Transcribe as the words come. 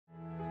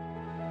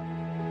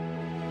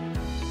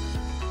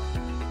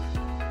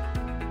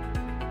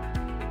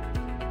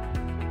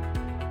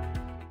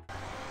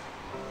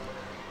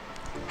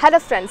Hello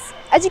friends,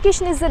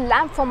 education is a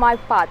lamp for my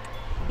path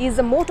is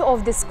the motto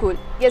of this school.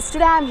 Yes,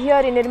 today I am here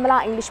in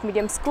Nirmala English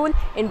Medium School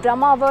in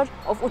Brahmavara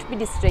of Udupi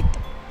district.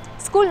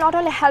 School not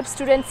only helps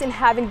students in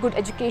having good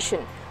education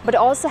but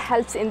also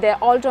helps in their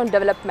all-round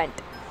development.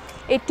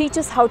 It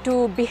teaches how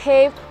to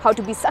behave, how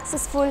to be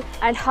successful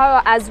and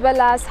as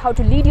well as how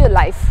to lead your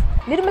life.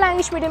 Nirmala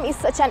English Medium is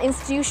such an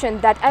institution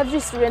that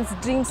every student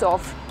dreams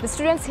of. The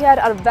students here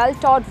are well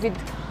taught with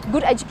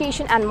good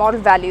education and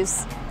moral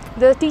values.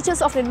 The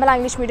teachers of Nirmala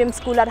English Medium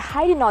School are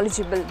highly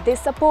knowledgeable. They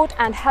support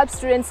and help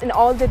students in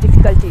all their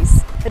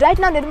difficulties. Right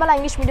now, Nirmala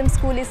English Medium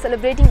School is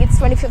celebrating its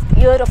 25th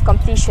year of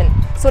completion.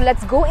 So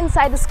let's go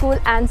inside the school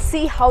and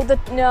see how the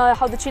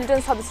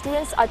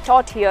students are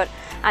taught here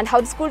and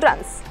how the school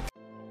runs.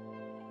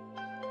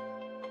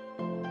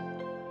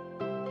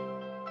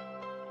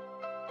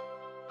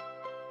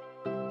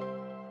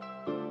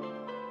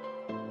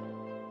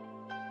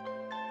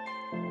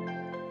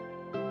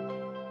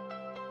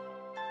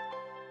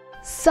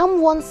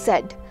 Someone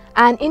said,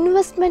 an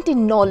investment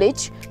in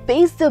knowledge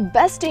pays the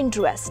best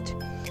interest.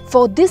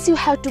 For this you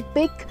have to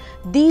pick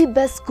the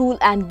best school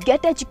and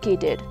get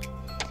educated.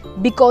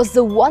 Because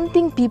the one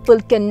thing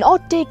people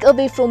cannot take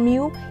away from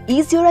you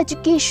is your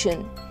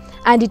education,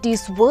 and it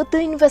is worth the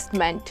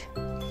investment.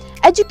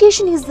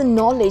 Education is the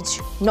knowledge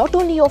not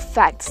only of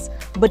facts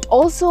but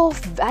also of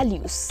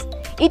values.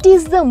 It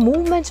is the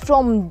movement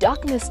from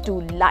darkness to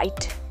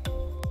light.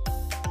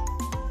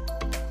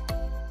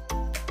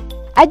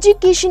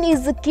 Education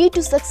is the key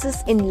to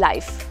success in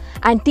life,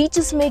 and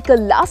teachers make a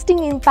lasting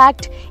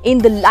impact in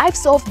the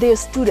lives of their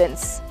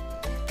students.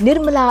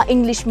 Nirmala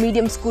English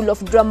Medium School of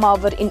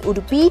Brahmavara in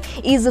Udupi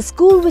is a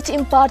school which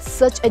imparts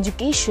such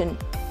education.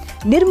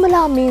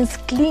 Nirmala means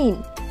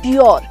clean,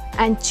 pure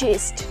and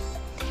chaste.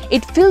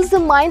 It fills the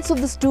minds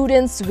of the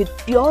students with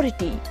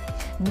purity.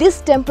 This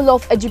temple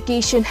of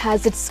education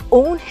has its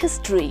own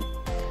history.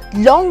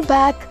 Long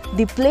back,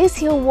 the place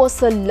here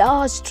was a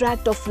large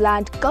tract of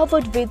land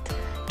covered with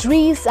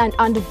trees and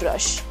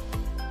underbrush.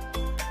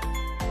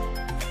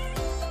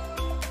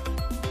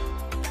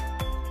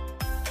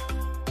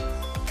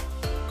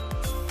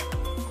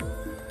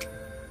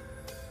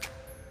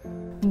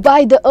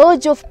 By the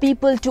urge of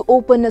people to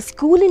open a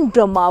school in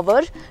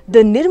Brahmavara, the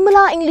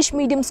Nirmala English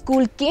Medium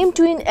School came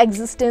to in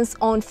existence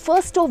on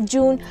 1st of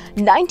June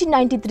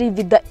 1993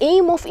 with the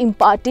aim of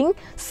imparting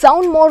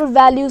sound moral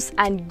values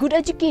and good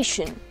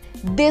education.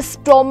 This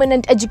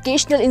prominent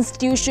educational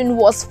institution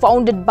was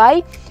founded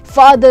by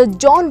Father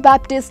John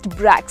Baptist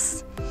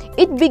Braggs.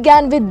 It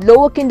began with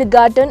lower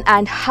kindergarten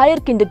and higher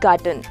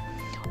kindergarten.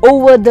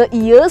 Over the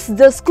years,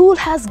 the school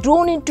has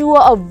grown into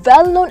a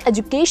well-known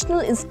educational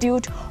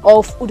institute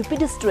of Udupi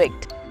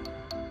district.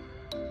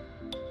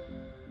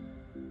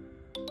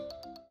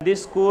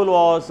 This school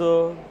was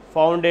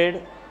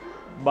founded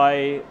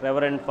by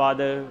Reverend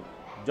Father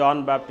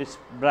John Baptist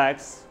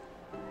Braggs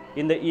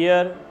in the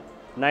year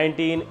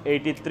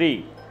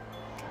 1983,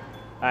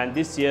 and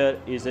this year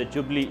is a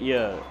jubilee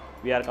year.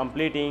 We are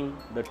completing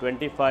the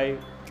 25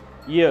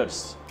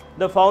 years.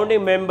 The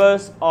founding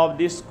members of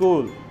this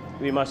school,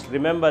 we must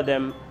remember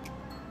them,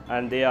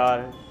 and they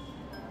are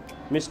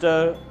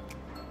Mr.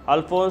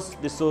 Alphonse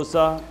de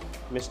Souza,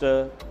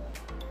 Mr.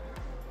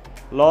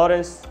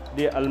 Lawrence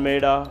de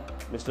Almeida,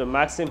 Mr.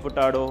 Maxim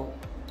Furtado,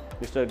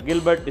 Mr.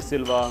 Gilbert de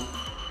Silva,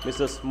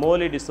 Mrs.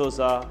 Molly de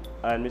Souza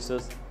and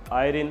Mrs.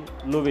 Irene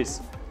Lewis.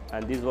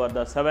 And these were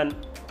the 7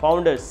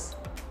 founders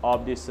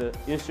of this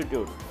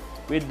institute,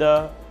 with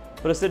the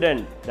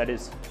president, that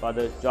is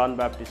Father John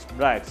Baptist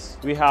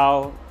Braggs. We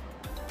have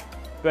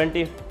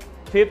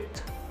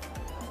 25th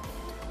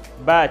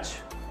batch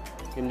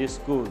in this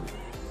school,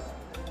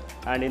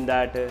 and in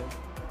that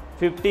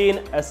 15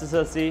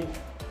 SSLC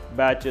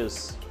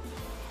batches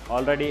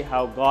already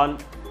have gone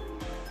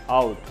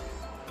out,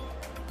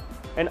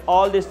 and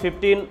all these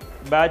 15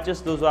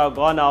 batches, those who have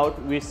gone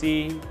out, we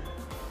see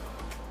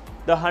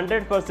the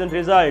 100%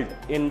 result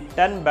in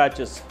 10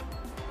 batches.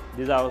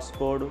 These have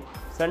scored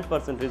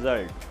 100%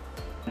 result.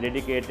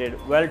 Dedicated,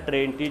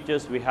 well-trained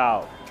teachers we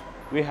have.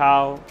 We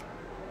have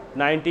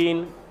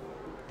 19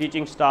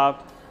 teaching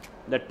staff,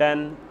 the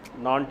 10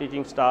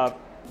 non-teaching staff,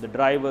 the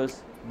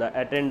drivers, the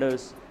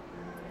attenders,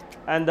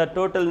 and the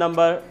total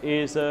number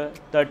is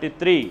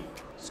 33.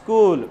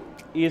 School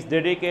is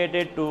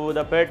dedicated to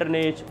the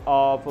patronage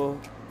of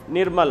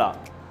Nirmala.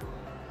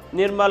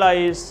 Nirmala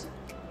is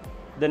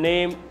the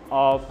name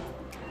of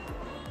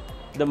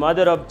the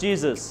mother of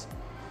Jesus.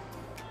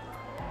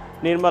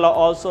 Nirmala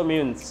also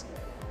means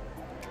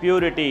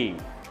purity.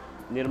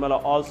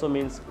 Nirmala also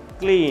means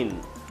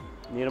clean.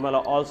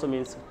 Nirmala also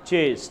means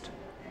chaste.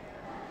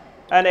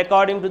 And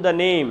according to the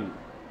name,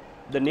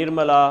 the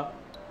Nirmala,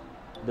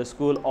 the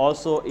school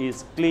also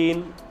is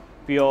clean,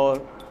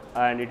 pure,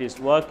 and it is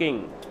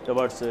working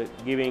towards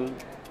giving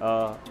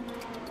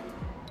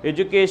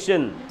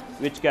education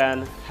which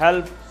can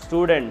help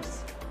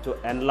students to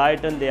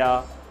enlighten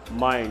their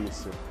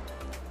minds.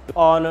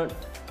 On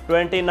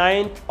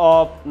 29th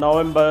of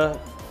November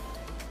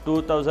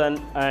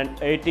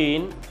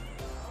 2018,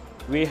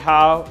 we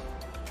have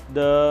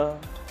the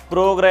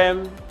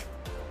program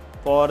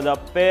for the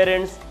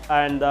parents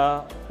and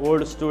the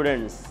old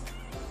students.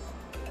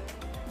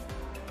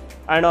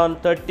 And on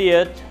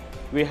 30th,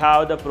 we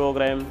have the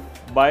program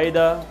by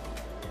the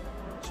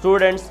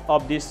students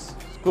of this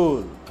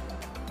school.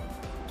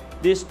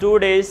 These 2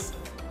 days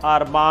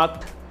are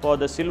marked for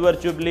the Silver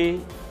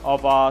Jubilee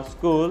of our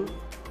school,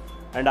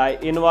 and I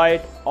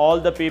invite all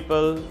the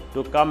people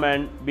to come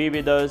and be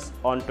with us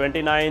on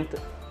 29th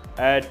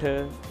at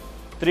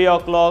 3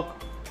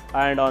 o'clock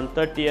and on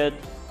 30th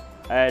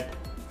at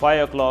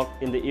 5 o'clock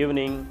in the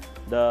evening.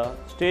 The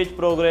stage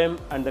program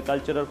and the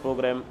cultural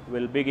program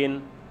will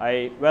begin.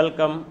 I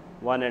welcome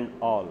one and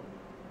all.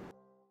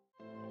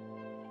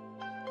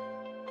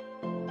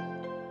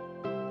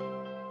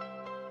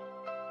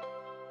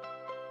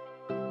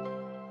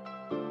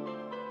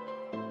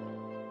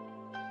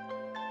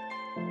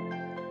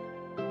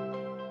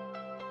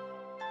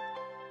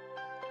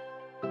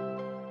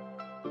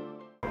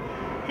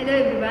 Hello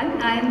everyone,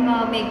 I am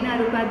Meghna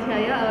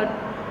Upadhyaya,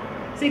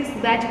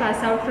 6th batch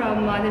pass out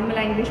from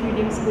Nirmala English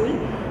Medium School.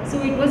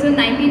 So it was in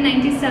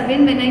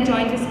 1997 when I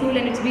joined the school,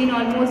 and it's been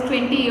almost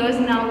 20 years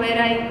now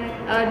where I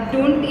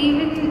don't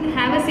even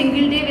have a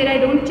single day where I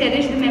don't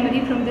cherish the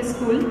memory from this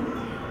school.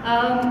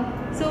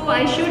 So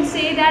I should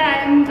say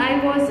that I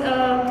was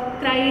a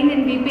crying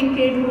and weeping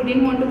kid who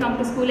didn't want to come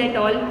to school at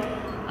all.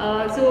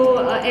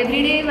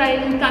 Every day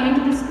while coming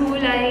to the school,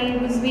 I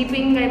was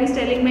weeping. I was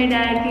telling my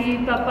dad,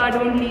 "Papa,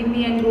 don't leave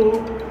me and go,"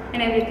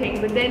 and everything.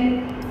 But then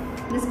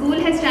the school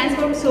has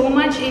transformed so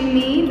much in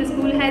me. The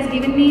school has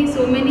given me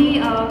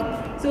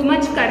so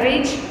much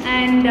courage,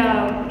 and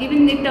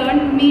even it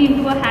turned me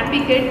into a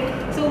happy kid.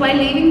 So while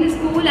leaving the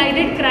school, I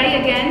did cry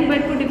again,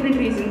 but for different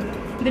reasons.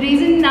 The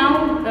reason now,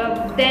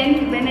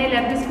 then when I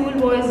left the school,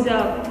 was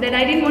that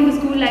I didn't want the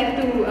school life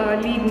to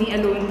leave me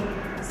alone.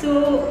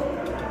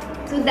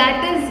 So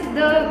that is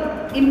the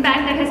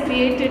impact that has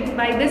created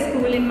by this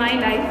school in my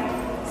life.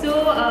 So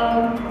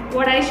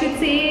what I should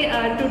say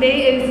today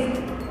is,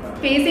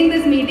 facing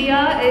this media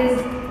is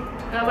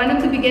one of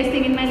the biggest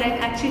thing in my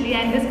life actually,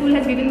 and the school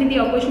has given me the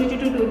opportunity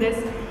to do this,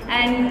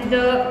 and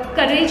the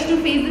courage to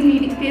face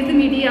the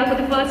media for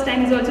the first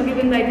time is also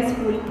given by the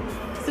school.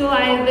 So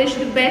I wish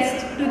the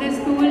best to this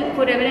school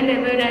forever and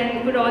ever,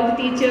 and for all the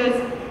teachers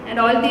and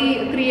all the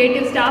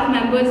creative staff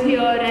members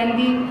here,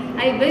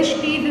 and I wish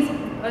this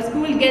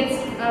school gets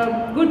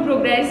good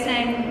progress,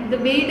 and the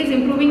way it is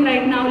improving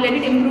right now, let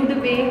it improve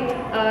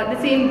the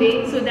same way,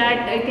 so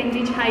that it can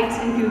reach heights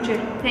in future.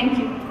 Thank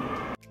you.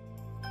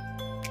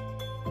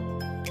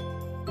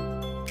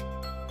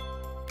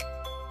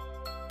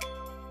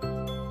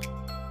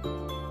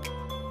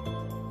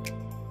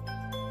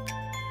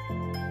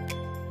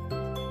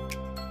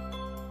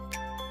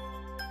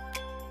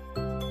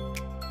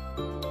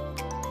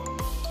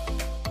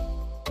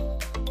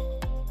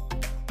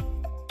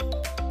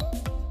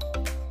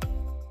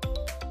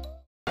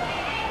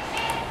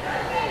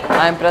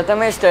 I am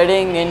Prathame,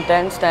 studying in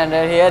 10th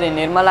standard here in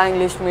Nirmala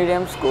English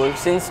Medium School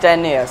since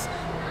 10 years.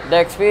 The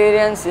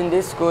experience in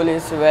this school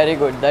is very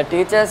good. The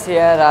teachers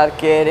here are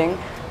caring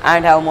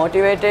and have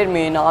motivated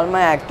me in all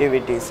my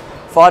activities.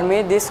 For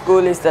me, this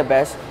school is the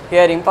best.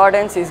 Here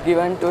importance is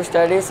given to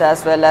studies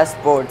as well as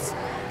sports.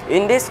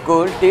 In this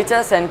school,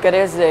 teachers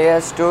encourage their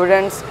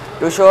students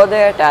to show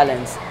their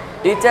talents.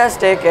 Teachers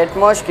take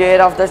utmost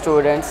care of the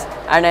students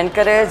and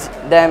encourage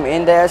them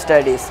in their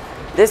studies.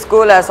 This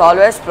school has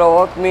always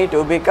provoked me to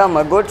become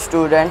a good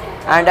student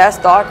and has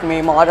taught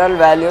me moral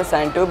values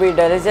and to be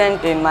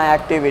diligent in my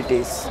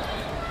activities.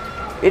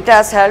 It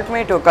has helped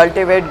me to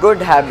cultivate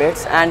good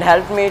habits and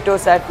helped me to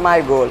set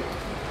my goal.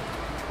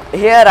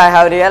 Here I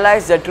have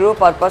realized the true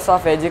purpose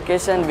of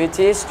education, which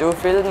is to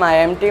fill my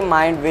empty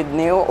mind with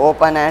new,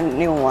 open and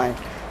new mind.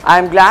 I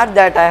am glad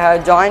that I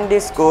have joined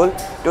this school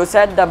to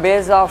set the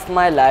base of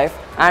my life,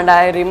 and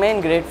I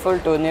remain grateful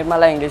to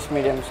Nirmala English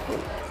Medium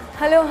School.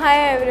 Hello, hi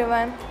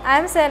everyone. I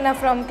am Serna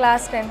from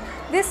class 10.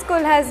 This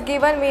school has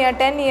given me a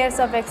 10 years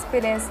of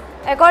experience.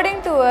 According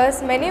to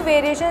us, many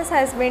variations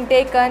has been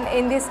taken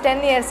in these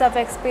 10 years of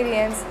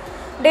experience.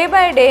 Day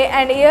by day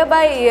and year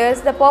by year,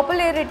 the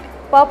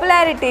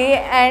popularity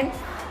and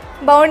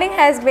bonding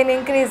has been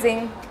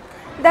increasing.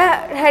 The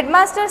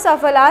headmasters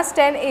of the last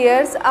 10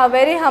 years are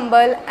very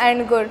humble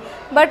and good,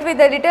 but with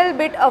a little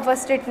bit of a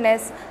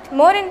strictness.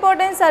 More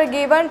importance are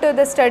given to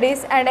the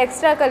studies and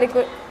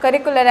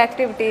extracurricular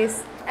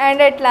activities.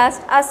 And at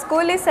last, our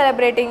school is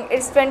celebrating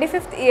its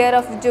 25th year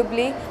of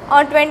Jubilee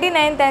on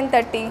 29th and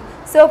 30th.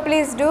 So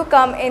please do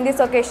come in this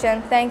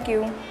occasion. Thank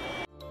you.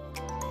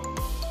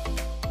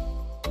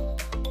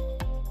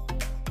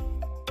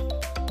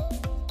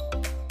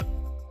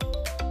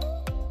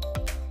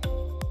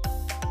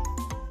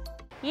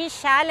 ಈ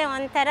ಶಾಲೆ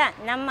ಒಂಥರ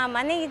ನಮ್ಮ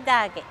ಮನೆ ಇದ್ದ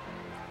ಹಾಗೆ.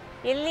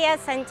 ಇಲ್ಲಿಯ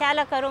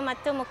ಸಂಚಾಲಕರು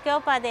ಮತ್ತು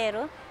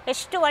ಮುಖ್ಯೋಪಾಧ್ಯಾಯರು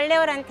ಎಷ್ಟು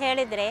ಒಳ್ಳೆಯವರು ಅಂತ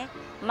ಹೇಳಿದರೆ,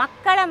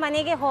 ಮಕ್ಕಳ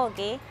ಮನೆಗೆ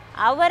ಹೋಗಿ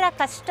ಅವರ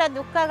ಕಷ್ಟ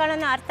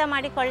ದುಃಖಗಳನ್ನು ಅರ್ಥ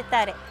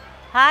ಮಾಡಿಕೊಳ್ತಾರೆ.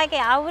 ಹಾಗೆ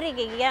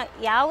ಅವರಿಗೆ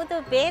ಯಾವುದು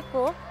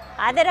ಬೇಕು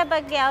ಅದರ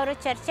ಬಗ್ಗೆ ಅವರು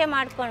ಚರ್ಚೆ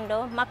ಮಾಡಿಕೊಂಡು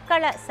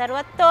ಮಕ್ಕಳ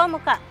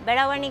ಸರ್ವತೋಮುಖ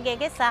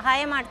ಬೆಳವಣಿಗೆಗೆ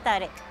ಸಹಾಯ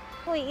ಮಾಡ್ತಾರೆ.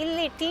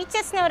 ಇಲ್ಲಿ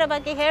ಟೀಚರ್ಸ್ನವರ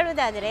ಬಗ್ಗೆ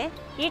ಹೇಳುವುದಾದರೆ,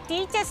 ಈ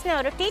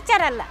ಟೀಚರ್ಸ್ನವರು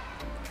ಟೀಚರ್ ಅಲ್ಲ,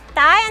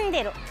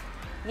 ತಾಯಂದಿರು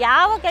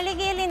ಯಾವ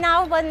ಗಳಿಗೆಯಲ್ಲಿ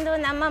ನಾವು ಬಂದು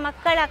ನಮ್ಮ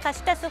ಮಕ್ಕಳ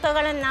ಕಷ್ಟ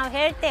ಸುಖಗಳನ್ನು ನಾವು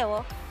ಹೇಳ್ತೇವೋ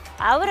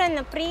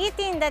ಅವರನ್ನು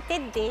ಪ್ರೀತಿಯಿಂದ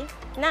ತಿದ್ದಿ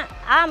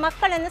ಆ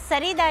ಮಕ್ಕಳನ್ನು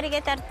ಸರಿದಾರಿಗೆ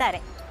ತರ್ತಾರೆ.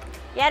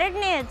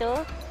 ಎರಡನೆಯದು,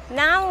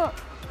 ನಾವು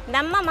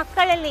ನಮ್ಮ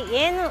ಮಕ್ಕಳಲ್ಲಿ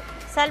ಏನು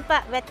ಸ್ವಲ್ಪ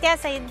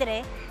ವ್ಯತ್ಯಾಸ ಇದ್ದರೆ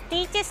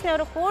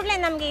ಟೀಚರ್ಸ್ನವರು ಕೂಡಲೇ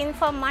ನಮಗೆ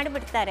ಇನ್ಫಾರ್ಮ್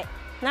ಮಾಡಿಬಿಡ್ತಾರೆ.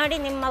 ನೋಡಿ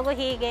ನಿಮ್ಮ ಮಗು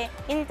ಹೀಗೆ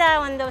ಇಂಥ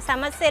ಒಂದು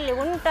ಸಮಸ್ಯೆಯಲ್ಲಿ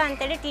ಉಂಟು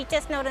ಅಂತೇಳಿ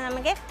ಟೀಚರ್ಸ್ನವರು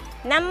ನಮಗೆ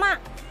ನಮ್ಮ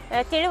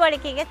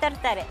ತಿಳುವಳಿಕೆಗೆ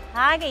ತರ್ತಾರೆ.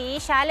 ಹಾಗೆ ಈ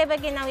ಶಾಲೆ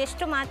ಬಗ್ಗೆ ನಾವು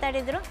ಎಷ್ಟು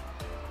ಮಾತಾಡಿದರೂ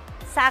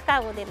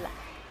ಸಾಕಾಗುವುದಿಲ್ಲ.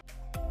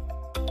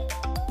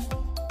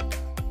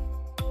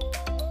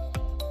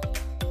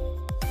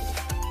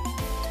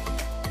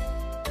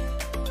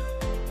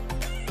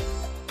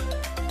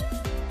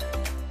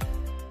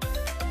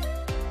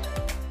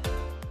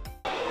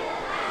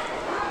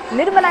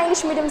 Nirmala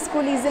English Medium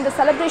School is in the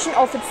celebration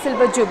of its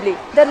Silver Jubilee.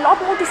 There are a lot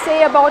more to say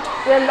about,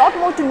 there are a lot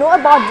more to know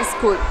about this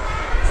school.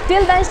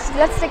 Till then,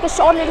 let's take a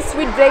short little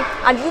sweet break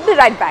and we'll be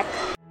right back.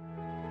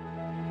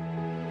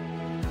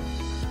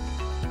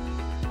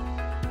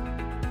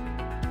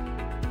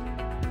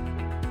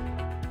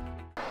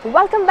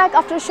 Welcome back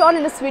after a short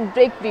little sweet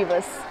break,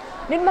 viewers.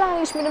 Nirmala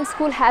English Medium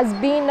School has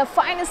been the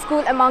finest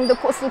school among the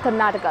coastal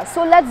Karnataka.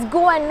 So let's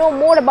go and know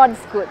more about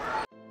the school.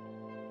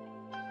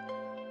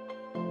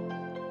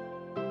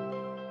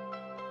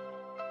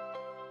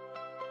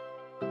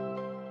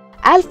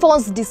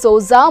 Alphonse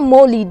D'Souza,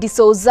 Molly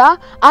D'Souza,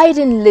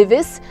 Irene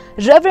Lewis,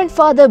 Reverend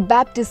Father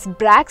Baptist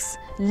Brax,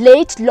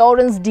 late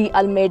Lawrence D.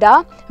 Almeida,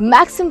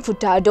 Maxim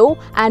Furtado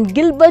and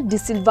Gilbert De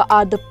Silva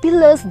are the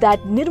pillars that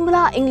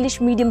Nirmala English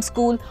Medium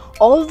School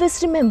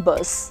always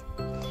remembers.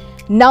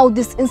 Now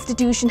this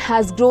institution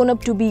has grown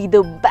up to be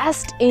the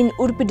best in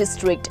Udupi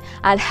district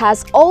and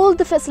has all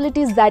the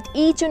facilities that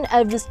each and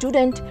every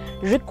student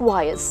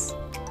requires.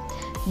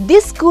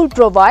 This school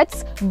provides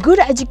good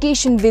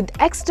education with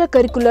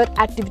extracurricular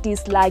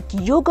activities like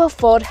yoga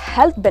for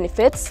health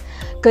benefits,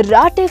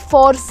 karate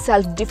for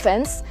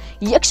self-defense,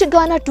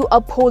 yakshagana to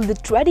uphold the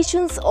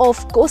traditions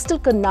of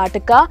coastal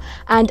Karnataka,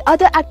 and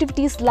other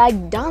activities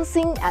like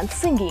dancing and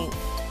singing.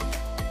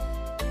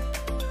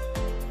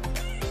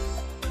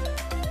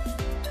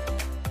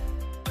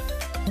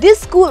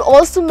 This school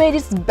also made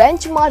its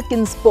benchmark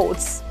in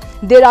sports.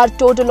 There are a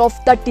total of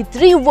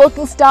 33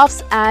 working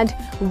staffs and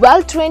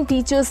well-trained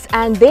teachers,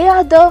 and they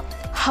are the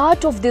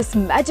heart of this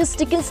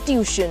majestic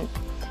institution.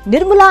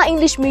 Nirmala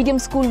English Medium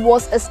School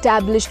was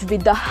established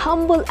with the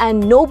humble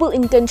and noble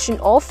intention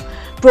of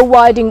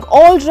providing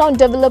all-round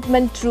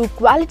development through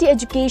quality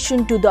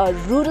education to the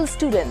rural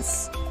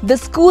students. The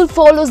school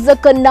follows the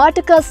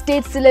Karnataka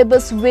state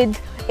syllabus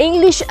with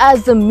English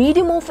as the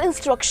medium of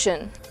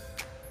instruction.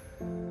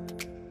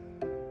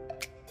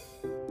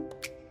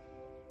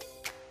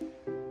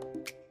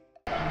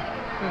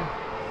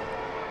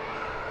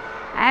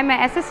 I am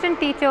an assistant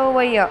teacher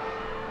over here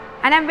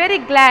and I am very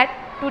glad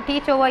to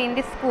teach over in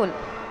this school.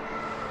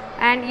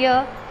 And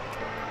here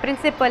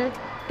principal,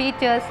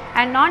 teachers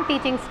and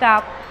non-teaching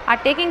staff are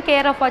taking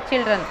care of our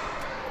children.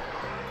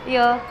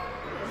 Here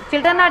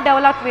children are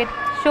developed with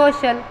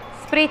social,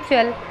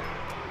 spiritual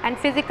and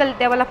physical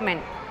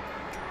development.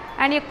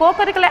 And here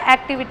co-curricular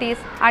activities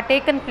are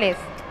taken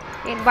place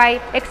by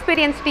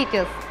experienced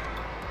teachers.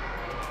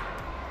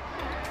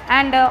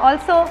 And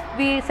also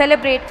we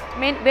celebrate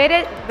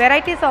various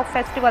varieties of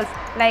festivals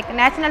like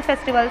national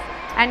festivals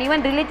and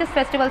even religious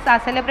festivals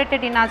are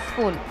celebrated in our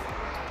school.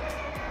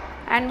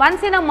 And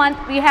once in a month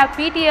we have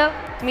PTA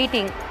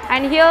meeting,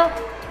 and here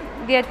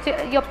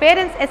your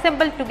parents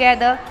assemble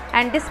together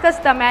and discuss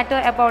the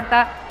matter about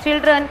the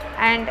children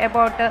and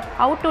about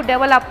how to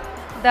develop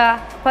the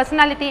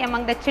personality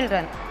among the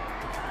children.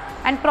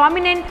 And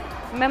prominent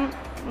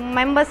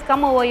members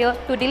come over here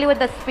to deliver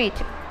the speech.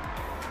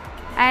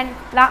 And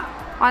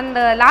on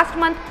the last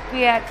month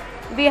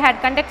we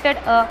had conducted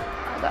a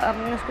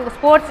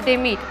sports day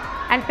meet,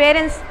 and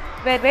parents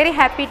were very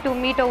happy to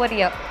meet over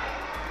here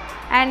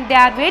and they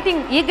are waiting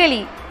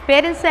eagerly,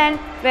 parents, and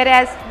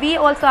whereas we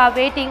also are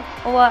waiting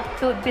over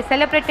to be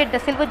celebrated the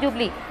Silver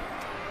Jubilee.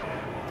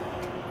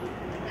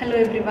 Hello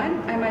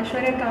everyone, I am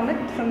Aishwarya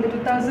Kamath from the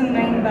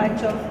 2009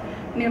 batch of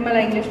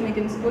Nirmala English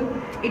Medium School.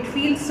 It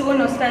feels so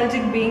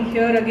nostalgic being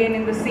here again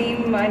in the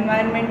same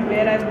environment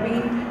where I have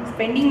been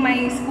spending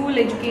my school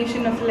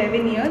education of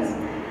 11 years.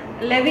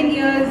 11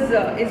 years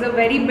is a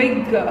very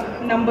big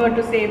number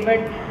to say,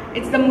 but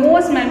it's the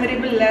most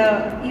memorable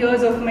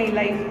years of my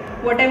life.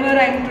 Whatever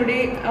I am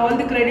today, all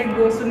the credit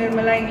goes to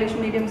Nirmala English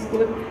Medium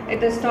School.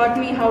 It has taught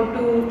me how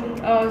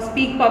to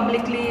speak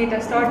publicly, it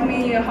has taught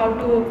me how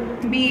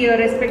to be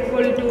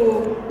respectful to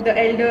the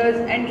elders,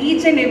 and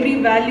each and every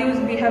values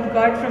we have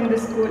got from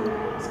this school.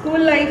 School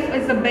life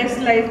is the best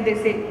life, they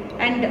say,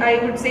 and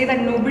I would say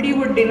that nobody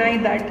would deny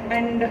that,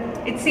 and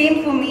it's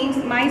same for me.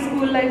 My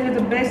school life is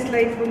the best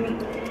life for me.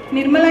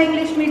 Nirmala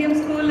English Medium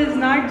School is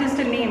not just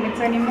a name, it's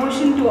an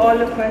emotion to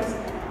all of us,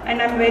 and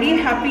I'm very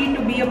happy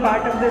to be a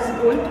part of this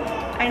school,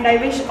 and I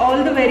wish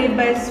all the very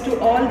best to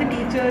all the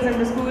teachers and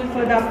the school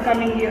for the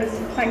upcoming years.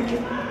 Thank you.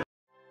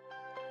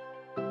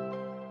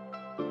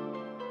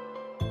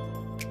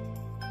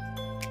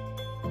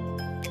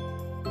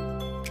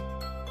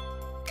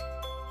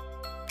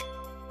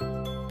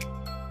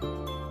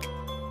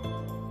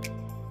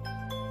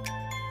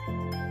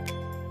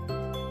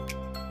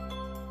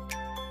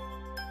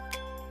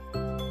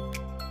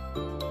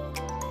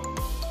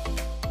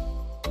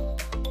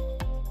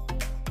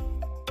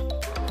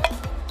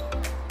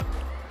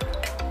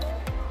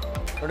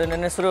 ನೋಡಿ,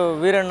 ನನ್ನ ಹೆಸರು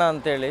ವೀರಣ್ಣ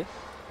ಅಂತೇಳಿ.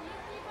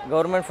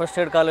 Government first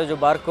aid college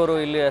ಬಾರ್ಕೋರು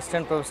ಇಲ್ಲಿ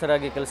assistant professor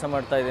ಆಗಿ ಕೆಲಸ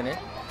ಮಾಡ್ತಾಯಿದ್ದೀನಿ.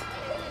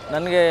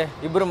 ನನಗೆ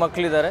ಇಬ್ಬರು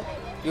ಮಕ್ಕಳಿದ್ದಾರೆ.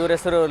 ಇವ್ರ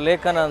ಹೆಸರು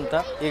ಲೇಖನ ಅಂತ,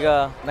 ಈಗ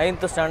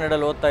 9th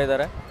ಸ್ಟ್ಯಾಂಡರ್ಡಲ್ಲಿ ಓದ್ತಾ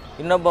ಇದ್ದಾರೆ.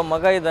 ಇನ್ನೊಬ್ಬ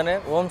ಮಗ ಇದ್ದಾನೆ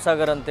ಓಂ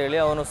ಸಾಗರ್ ಅಂತೇಳಿ,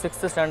 ಅವನು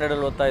 6th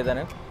ಸ್ಟ್ಯಾಂಡರ್ಡಲ್ಲಿ ಓದ್ತಾ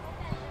ಇದ್ದಾನೆ.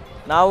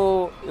 ನಾವು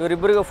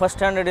ಇವರಿಬ್ಬರಿಗೂ ಫಸ್ಟ್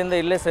ಸ್ಟ್ಯಾಂಡರ್ಡಿಂದ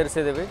ಇಲ್ಲೇ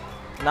ಸೇರಿಸಿದ್ದೀವಿ.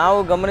 ನಾವು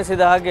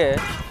ಗಮನಿಸಿದ ಹಾಗೆ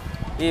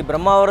ಈ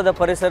ಬ್ರಹ್ಮಾವರದ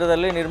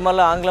ಪರಿಸರದಲ್ಲಿ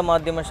ನಿರ್ಮಲಾ ಆಂಗ್ಲ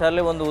ಮಾಧ್ಯಮ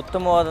ಶಾಲೆ ಒಂದು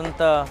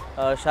ಉತ್ತಮವಾದಂಥ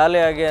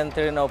ಶಾಲೆಯಾಗಿ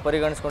ಅಂತೇಳಿ ನಾವು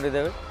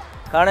ಪರಿಗಣಿಸ್ಕೊಂಡಿದ್ದೇವೆ.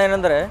 ಕಾರಣ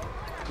ಏನಂದರೆ,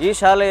 ಈ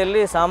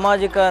ಶಾಲೆಯಲ್ಲಿ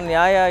ಸಾಮಾಜಿಕ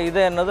ನ್ಯಾಯ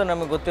ಇದೆ ಅನ್ನೋದು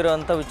ನಮಗೆ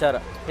ಗೊತ್ತಿರುವಂಥ ವಿಚಾರ.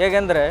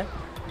 ಹೇಗೆಂದರೆ,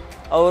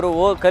 ಅವರು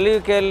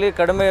ಕಲಿಯುವಿಕೆಯಲ್ಲಿ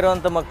ಕಡಿಮೆ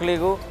ಇರುವಂಥ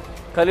ಮಕ್ಕಳಿಗೂ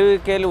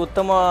ಕಲಿಯುವಿಕೆಯಲ್ಲಿ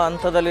ಉತ್ತಮ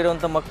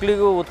ಹಂತದಲ್ಲಿರುವಂಥ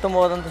ಮಕ್ಕಳಿಗೂ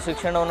ಉತ್ತಮವಾದಂಥ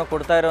ಶಿಕ್ಷಣವನ್ನು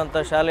ಕೊಡ್ತಾ ಇರುವಂಥ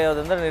ಶಾಲೆ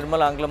ಯಾವುದಂದರೆ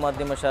ನಿರ್ಮಲಾ ಆಂಗ್ಲ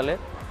ಮಾಧ್ಯಮ ಶಾಲೆ.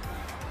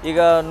 ಈಗ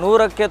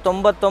 100ಕ್ಕೆ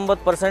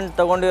 99%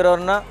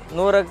 ತಗೊಂಡಿರೋರನ್ನ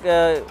 100ಕ್ಕೆ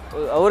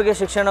ಅವ್ರಿಗೆ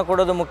ಶಿಕ್ಷಣ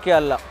ಕೊಡೋದು ಮುಖ್ಯ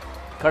ಅಲ್ಲ.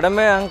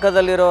 ಕಡಿಮೆ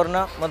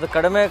ಅಂಕದಲ್ಲಿರೋರನ್ನ ಮತ್ತು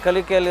ಕಡಿಮೆ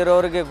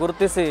ಕಲಿಕೆಯಲ್ಲಿರೋರಿಗೆ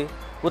ಗುರುತಿಸಿ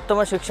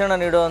ಉತ್ತಮ ಶಿಕ್ಷಣ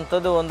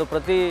ನೀಡುವಂಥದ್ದು ಒಂದು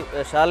ಪ್ರತಿ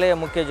ಶಾಲೆಯ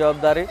ಮುಖ್ಯ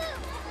ಜವಾಬ್ದಾರಿ.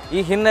 ಈ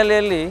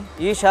ಹಿನ್ನೆಲೆಯಲ್ಲಿ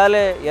ಈ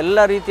ಶಾಲೆ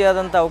ಎಲ್ಲ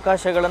ರೀತಿಯಾದಂಥ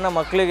ಅವಕಾಶಗಳನ್ನು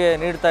ಮಕ್ಕಳಿಗೆ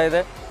ನೀಡ್ತಾ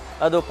ಇದೆ.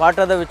 ಅದು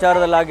ಪಾಠದ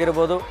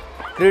ವಿಚಾರದಲ್ಲಾಗಿರ್ಬೋದು,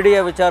 ಕ್ರೀಡೆಯ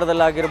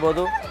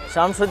ವಿಚಾರದಲ್ಲಾಗಿರ್ಬೋದು,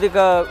 ಸಾಂಸ್ಕೃತಿಕ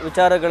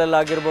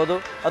ವಿಚಾರಗಳಲ್ಲಾಗಿರ್ಬೋದು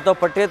ಅಥವಾ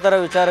ಪಠ್ಯೇತರ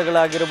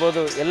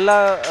ವಿಚಾರಗಳಾಗಿರ್ಬೋದು, ಎಲ್ಲ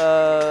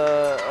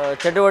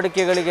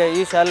ಚಟುವಟಿಕೆಗಳಿಗೆ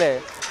ಈ ಶಾಲೆ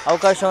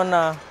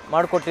ಅವಕಾಶವನ್ನು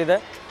ಮಾಡಿಕೊಟ್ಟಿದೆ.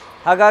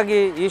 ಹಾಗಾಗಿ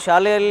ಈ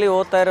ಶಾಲೆಯಲ್ಲಿ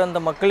ಓದ್ತಾ ಇರುವಂಥ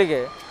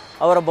ಮಕ್ಕಳಿಗೆ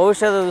ಅವರ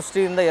ಭವಿಷ್ಯದ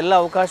ದೃಷ್ಟಿಯಿಂದ ಎಲ್ಲ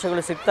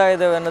ಅವಕಾಶಗಳು ಸಿಗ್ತಾ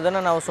ಇದ್ದಾವೆ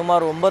ಅನ್ನೋದನ್ನು ನಾವು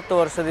ಸುಮಾರು 9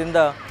 ವರ್ಷದಿಂದ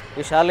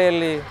ಈ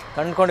ಶಾಲೆಯಲ್ಲಿ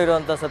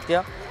ಕಂಡುಕೊಂಡಿರುವಂಥ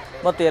ಸತ್ಯ.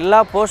 ಮತ್ತು ಎಲ್ಲ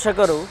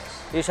ಪೋಷಕರು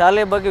ಈ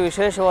ಶಾಲೆಯ ಬಗ್ಗೆ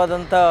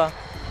ವಿಶೇಷವಾದಂಥ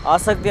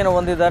ಆಸಕ್ತಿಯನ್ನು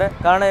ಹೊಂದಿದ್ದಾರೆ.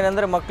 ಕಾರಣ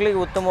ಏನಂದರೆ, ಮಕ್ಕಳಿಗೆ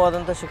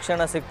ಉತ್ತಮವಾದಂಥ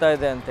ಶಿಕ್ಷಣ ಸಿಗ್ತಾ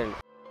ಇದೆ ಅಂತೇಳಿ.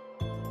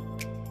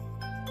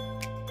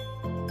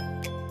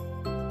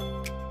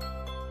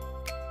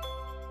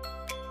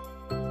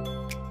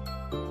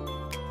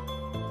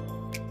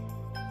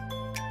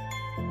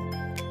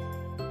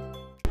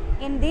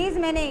 In these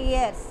many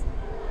years,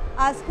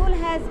 our school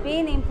has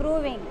been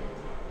improving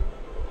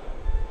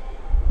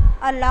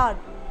a lot,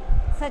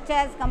 such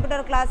as computer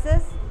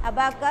classes,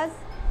 abacus,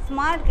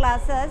 smart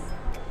classes,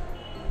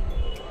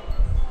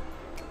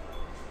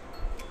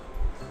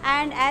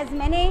 and as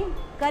many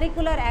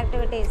curricular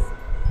activities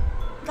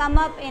come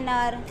up in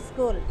our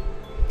school.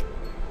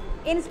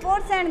 In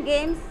sports and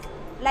games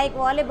like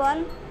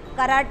volleyball,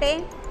 karate,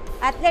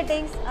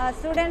 athletics,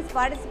 students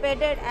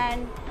participated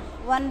and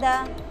won the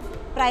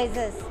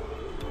prizes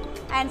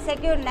and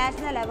secured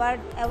national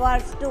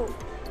awards too.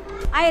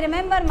 I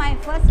remember my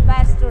first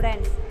batch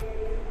students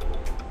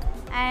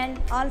and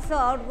also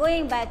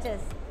outgoing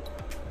batches,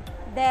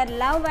 their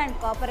love and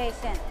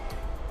cooperation.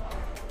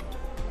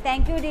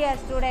 Thank you, dear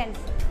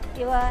students,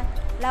 your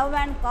love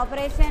and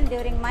cooperation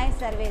during my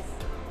service.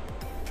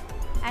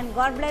 And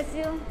God bless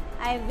you.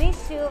 I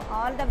wish you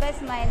all the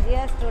best, my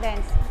dear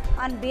students.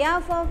 On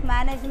behalf of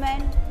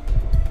management,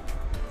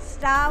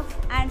 staff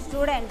and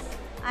students,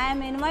 I am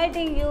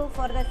inviting you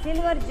for the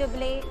Silver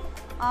Jubilee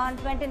on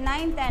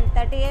 29th and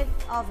 30th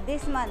of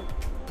this month.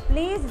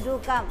 Please do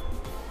come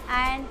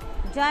and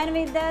join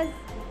with us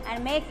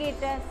and make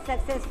it a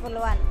successful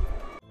one.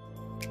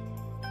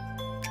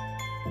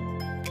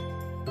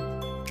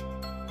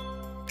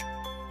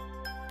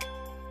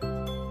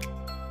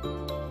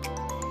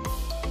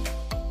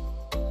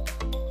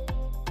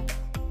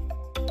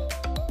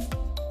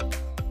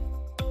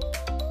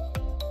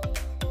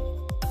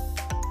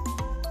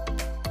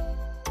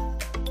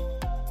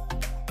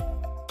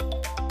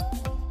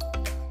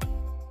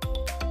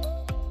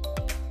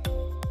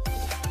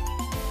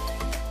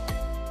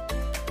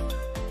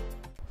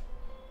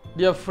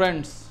 Dear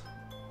friends,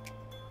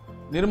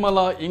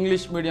 Nirmala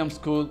English Medium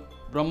School,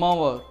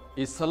 Brahmavara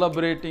is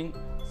celebrating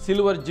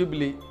Silver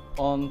Jubilee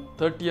on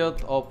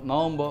 30th of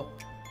November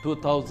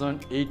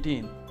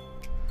 2018.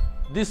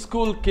 This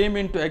school came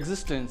into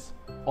existence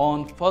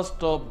on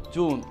 1st of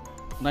June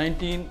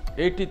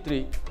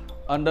 1983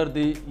 under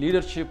the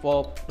leadership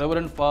of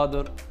Reverend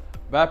Father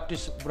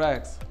Baptist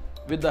Braggs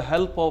with the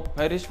help of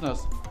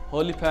parishioners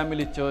Holy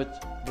Family Church,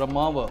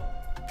 Brahmavara.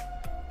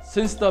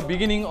 Since the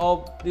beginning of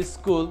this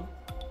school,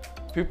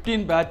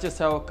 15 batches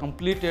have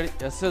completed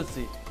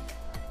SLC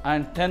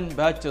and 10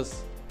 batches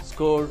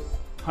scored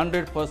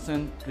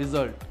 100%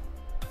 result.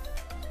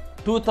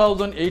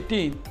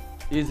 2018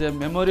 is a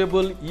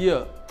memorable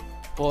year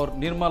for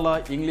Nirmala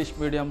English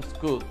Medium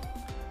School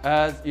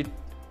as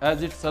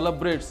it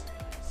celebrates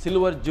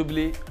Silver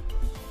Jubilee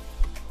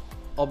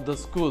of the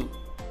school.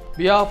 On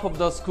behalf of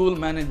the school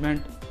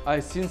management, I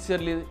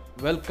sincerely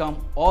welcome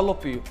all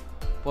of you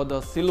for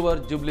the Silver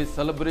Jubilee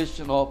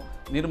celebration of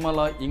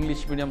Nirmala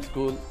English Medium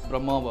School,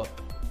 Brahmavara.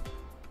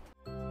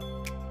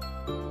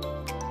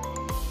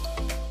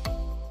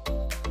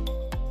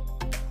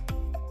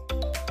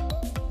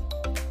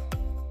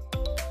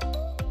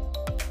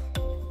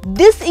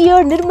 This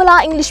year,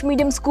 Nirmala English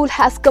Medium School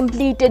has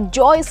completed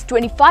joyous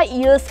 25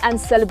 years and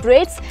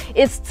celebrates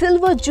its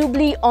Silver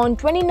Jubilee on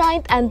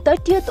 29th and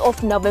 30th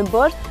of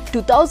November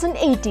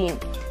 2018.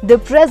 The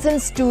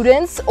present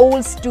students,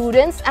 old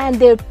students and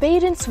their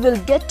parents will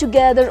get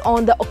together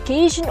on the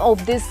occasion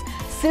of this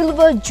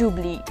Silver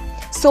Jubilee.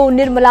 So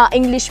Nirmala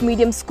English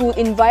Medium School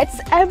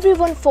invites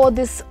everyone for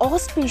this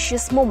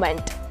auspicious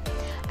moment.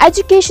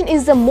 Education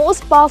is the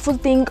most powerful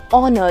thing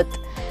on earth,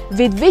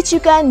 with which you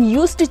can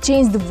use to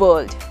change the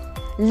world.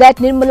 Let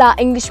Nirmala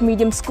English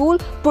Medium School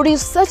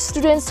produce such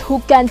students who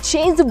can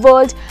change the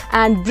world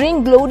and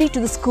bring glory to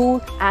the school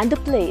and the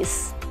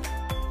place.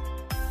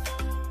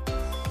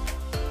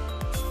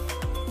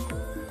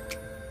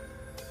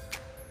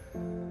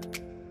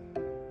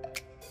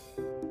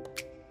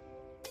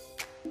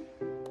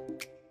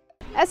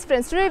 As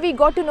friends, today we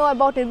got to know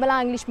about Nirmala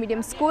English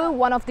Medium School,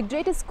 one of the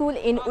greatest schools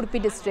in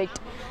Udupi district.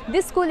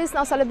 This school is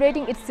now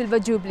celebrating its Silver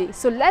Jubilee.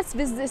 So let's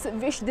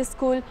wish this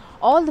school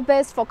all the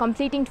best for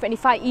completing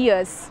 25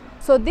 years.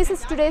 So this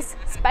is today's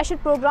special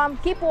program.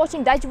 Keep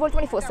watching Daijworld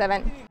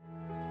 24/7.